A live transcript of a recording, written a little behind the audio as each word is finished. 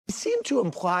seemed to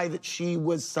imply that she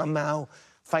was somehow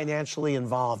financially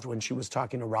involved when she was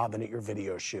talking to Robin at your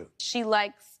video shoot. She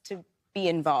likes to be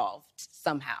involved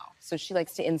somehow. So she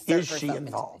likes to insert herself. Is she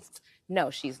involved? No,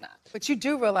 she's not. But you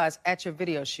do realize at your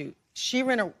video shoot, she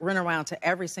ran around to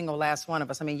every single last one of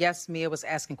us. I mean, yes, Mia was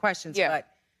asking questions, but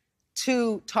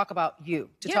to talk about you,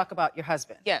 to talk about your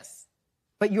husband. Yes.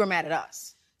 But you were mad at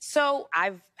us. So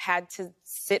I've had to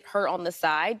sit her on the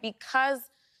side because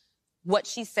what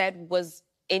she said was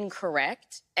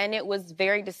incorrect, and it was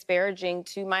very disparaging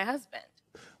to my husband.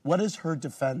 What is her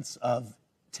defense of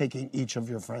taking each of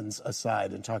your friends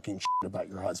aside and talking shit about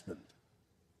your husband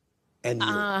and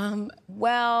you?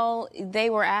 Well, they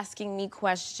were asking me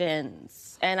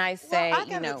questions, and I say, well,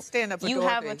 you know, you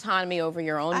have autonomy over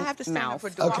your own mouth. I have to stand up for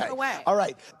Dorothy. Okay. All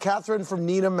right. Catherine from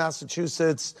Needham,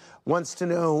 Massachusetts wants to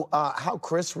know how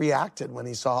Chris reacted when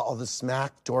he saw all the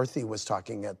smack Dorothy was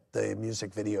talking at the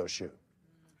music video shoot.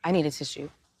 I need a tissue.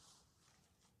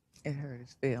 It hurt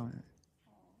his feelings.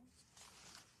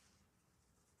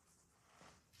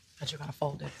 But you're gonna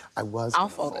fold it. I'll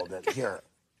fold it. Here.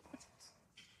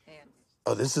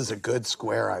 Oh, this is a good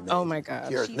square I made. Oh, my God.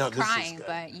 Here, She's no, this crying, is good.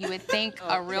 but you would think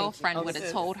a real friend would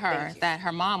have told her that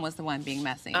her mom was the one being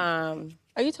messy. Are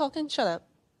you talking? Shut up.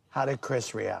 How did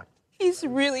Chris react? He's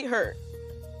really hurt.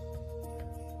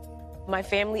 My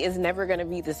family is never gonna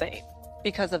be the same.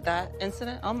 Because of that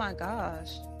incident? Oh my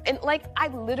gosh. And like, I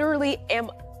literally am,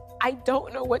 I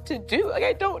don't know what to do. Like,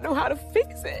 I don't know how to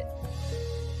fix it.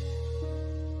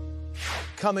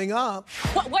 Coming up.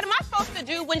 What am I supposed to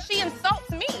do when she insults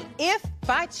me? If,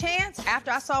 by chance, after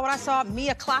I saw what I saw,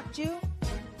 Mia clocked you,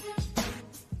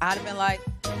 I'd have been like...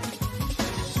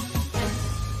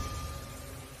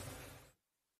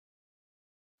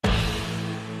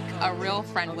 A real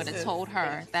friend would have told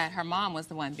her that her mom was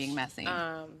the one being messy.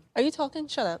 Are you talking?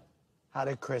 Shut up. How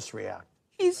did Chris react?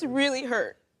 He's really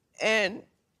hurt. And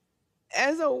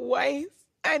as a wife,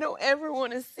 I don't ever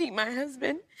want to see my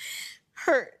husband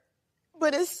hurt,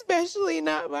 but especially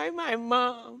not by my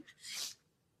mom.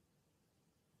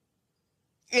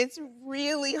 It's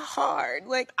really hard.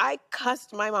 Like, I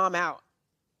cussed my mom out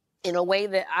in a way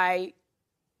that I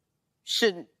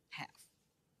shouldn't have.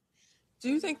 Do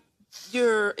you think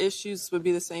your issues would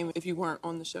be the same if you weren't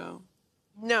on the show?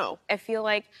 No. I feel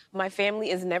like my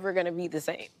family is never going to be the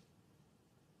same.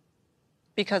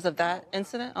 Because of that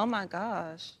incident? Oh my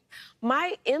gosh.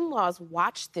 My in-laws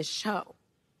watch this show,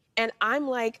 and I'm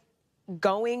like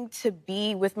going to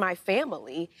be with my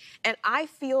family, and I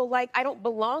feel like I don't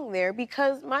belong there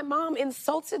because my mom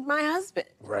insulted my husband.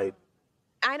 Right.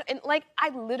 I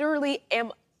literally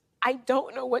am, I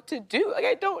don't know what to do. Like,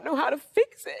 I don't know how to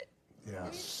fix it. Yeah.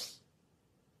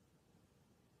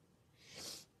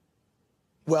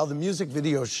 Well, the music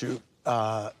video shoot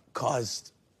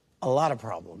caused a lot of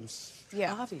problems.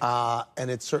 Yeah.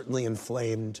 And it certainly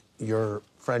inflamed your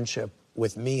friendship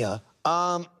with Mia.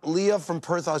 Leah from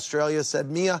Perth, Australia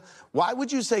said, Mia, why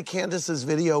would you say Candiace's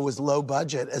video was low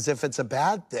budget as if it's a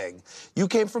bad thing? You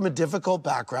came from a difficult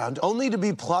background only to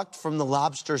be plucked from the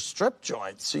lobster strip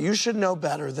joint, so you should know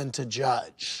better than to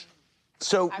judge.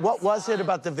 So what was it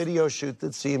about the video shoot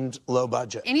that seemed low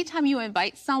budget? Anytime you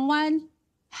invite someone,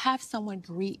 have someone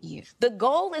greet you. The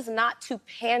goal is not to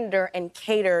pander and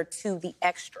cater to the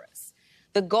extras.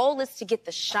 The goal is to get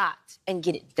the shot and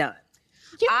get it done.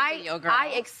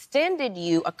 I extended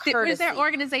you a courtesy. Was there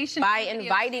organization by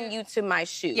inviting you to my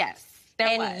shoot? Yes.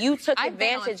 And you took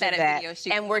advantage of that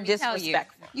and were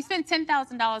disrespectful. You spent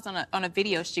 $10,000 on a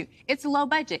video shoot. It's low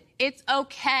budget. It's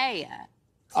okay.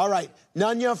 All right.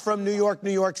 Nunya from New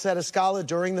York said, Escala,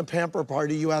 during the pamper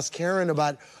party, you asked Karen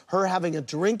about her having a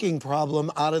drinking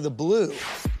problem out of the blue.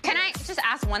 Can I just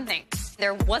ask one thing?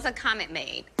 There was a comment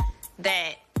made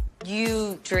that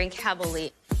you drink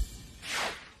heavily.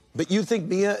 But you think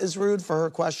Mia is rude for her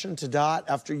question to Dot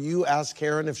after you asked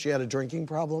Karen if she had a drinking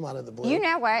problem out of the blue? You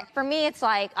know what? For me, it's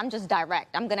like, I'm just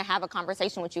direct. I'm going to have a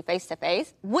conversation with you face to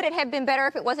face. Would it have been better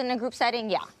if it wasn't in a group setting?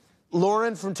 Yeah.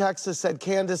 Lauren from Texas said,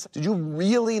 Candiace, did you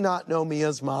really not know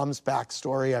Mia's mom's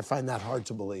backstory? I find that hard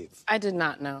to believe. I did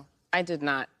not know. I did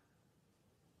not.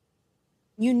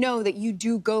 You know that you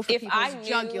do go for people's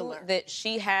jugular. If I knew that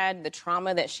she had the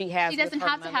trauma that she has, she doesn't with her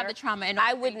have to have the trauma. And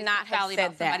I would not have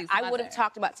said that. I would have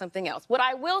talked about something else. What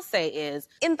I will say is,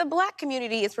 in the Black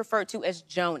community, it's referred to as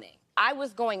joning. I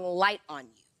was going light on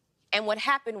you, and what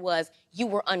happened was you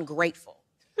were ungrateful.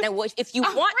 Now, if you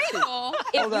want to,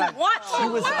 She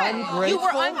was ungrateful? You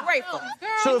were ungrateful.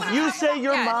 So if you say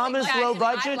your mom is low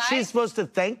budget, she's supposed to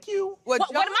thank you? What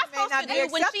am I supposed to do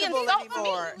when she insults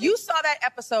me? You saw that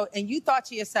episode and you thought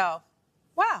to yourself,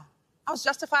 wow, I was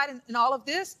justified in all of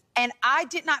this. And I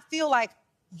did not feel like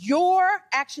your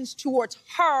actions towards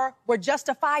her were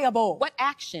justifiable. What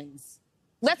actions?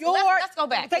 Let's go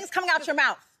back. Things coming out your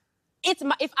mouth. If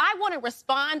I want to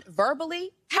respond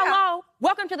verbally, hello,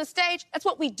 welcome to the stage. That's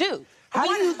what we do. How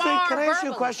do you think? Can I ask you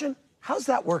a verbally. question? How's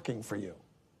that working for you?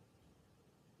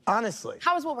 Honestly.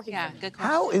 How is what working for you? Good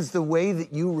question. How is the way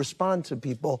that you respond to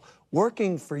people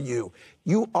working for you?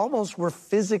 You almost were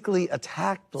physically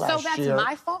attacked last year. So that's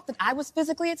my fault that I was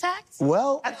physically attacked?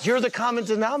 Well, you're the common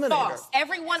denominator. False.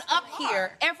 Everyone up here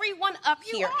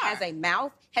has a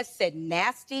mouth, has said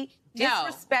nasty,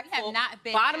 disrespectful, have not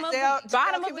been. bottom of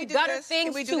the gutter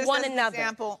things to one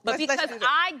another. But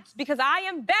because I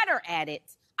am better at it,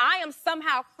 I am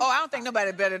somehow. Oh, I don't think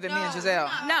nobody better than me and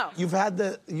Giselle. No. You had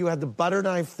the butter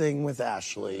knife thing with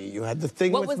Ashley. You had the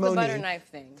thing with Monique. What was the butter knife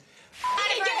thing?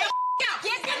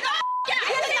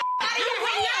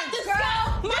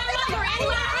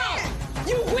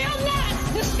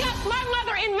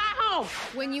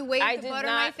 When you waved the butter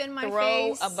knife in my face. I did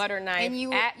not throw a butter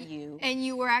knife at you. And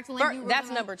you were acting like you were That's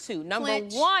number two. Number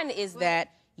one is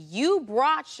that you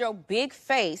brought your big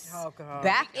face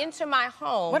back into my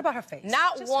home. What about her face?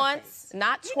 Not once,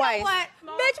 not twice. You know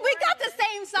what? Bitch, we got the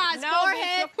same size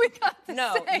forehead. Bitch, We got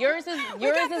the same. yours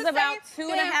is about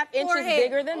 2.5 inches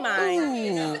bigger than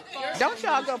mine. Don't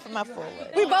y'all go for my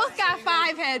forehead. We both got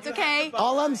 5 heads, okay?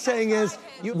 All I'm saying is,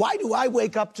 why do I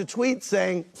wake up to tweets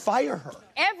saying, fire her?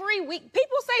 Every week,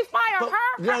 people say fire her.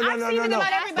 No.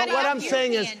 But what I'm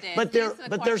saying is, but they're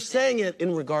question. saying it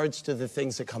in regards to the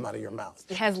things that come out of your mouth.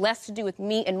 It has less to do with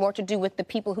me and more to do with the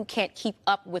people who can't keep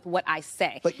up with what I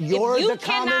say. But you're the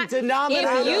common denominator.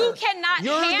 If you cannot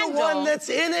you're the one that's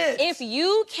in it. If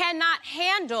you cannot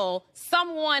handle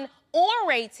someone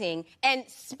orating and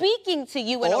speaking to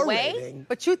you in a way.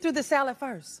 But you threw the salad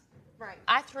first. Right.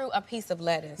 I threw a piece of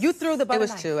lettuce. You threw the butter It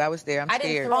was knife. 2. I was there. I'm scared. I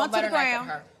didn't throw a Onto butter the knife at ground.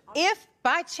 her. If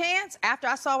by chance, after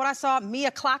I saw what I saw, Mia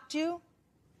clocked you,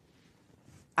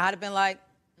 I'd have been like,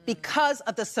 because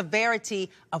of the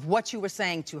severity of what you were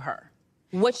saying to her.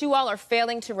 What you all are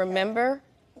failing to remember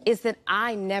is that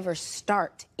I never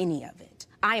start any of it.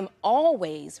 I am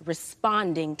always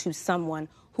responding to someone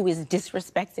who is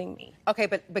disrespecting me. Okay,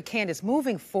 but Candiace,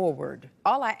 moving forward,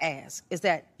 all I ask is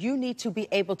that you need to be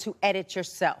able to edit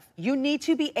yourself. You need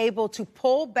to be able to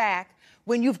pull back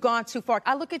when you've gone too far.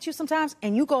 I look at you sometimes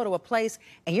and you go to a place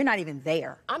and you're not even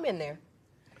there. I'm in there.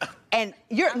 And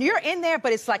you're in there,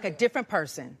 but it's like a different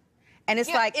person. And it's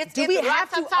like, do we have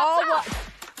to all...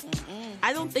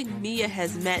 I don't think Mia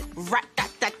has met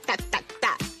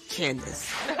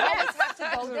Candiace.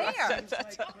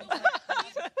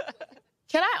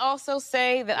 Can I also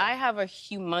say that I have a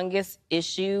humongous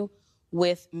issue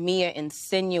with Mia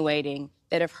insinuating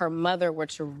that if her mother were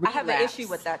to relapse, I have an issue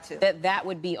with that too. That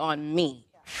would be on me.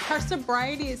 Her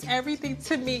sobriety is everything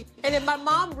to me. And if my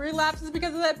mom relapses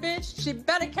because of that bitch, she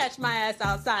better catch my ass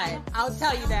outside. I'll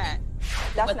tell you that.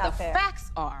 That's But not the fair.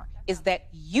 facts is that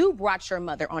you brought your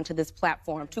mother onto this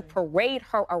platform to parade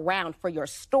her around for your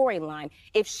storyline.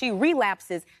 If she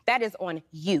relapses, that is on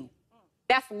you.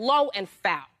 That's low and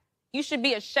foul. You should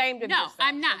be ashamed of yourself. No,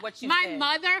 I'm not. For what you My said.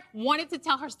 mother wanted to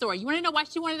tell her story. You want to know why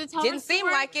she wanted to tell her Didn't story? seem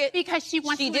like it. Because she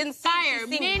wants to inspire She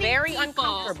seemed many very people.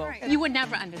 uncomfortable. You would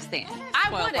never understand. I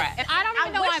Spoiled wouldn't. brat. And I don't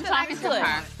even know why I'm talking to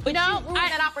her. But you ruined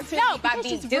that opportunity no, by because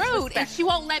being she's rude and disrespectful. she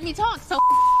won't let me talk. So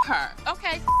her.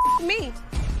 Okay, me.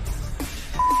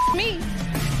 Me.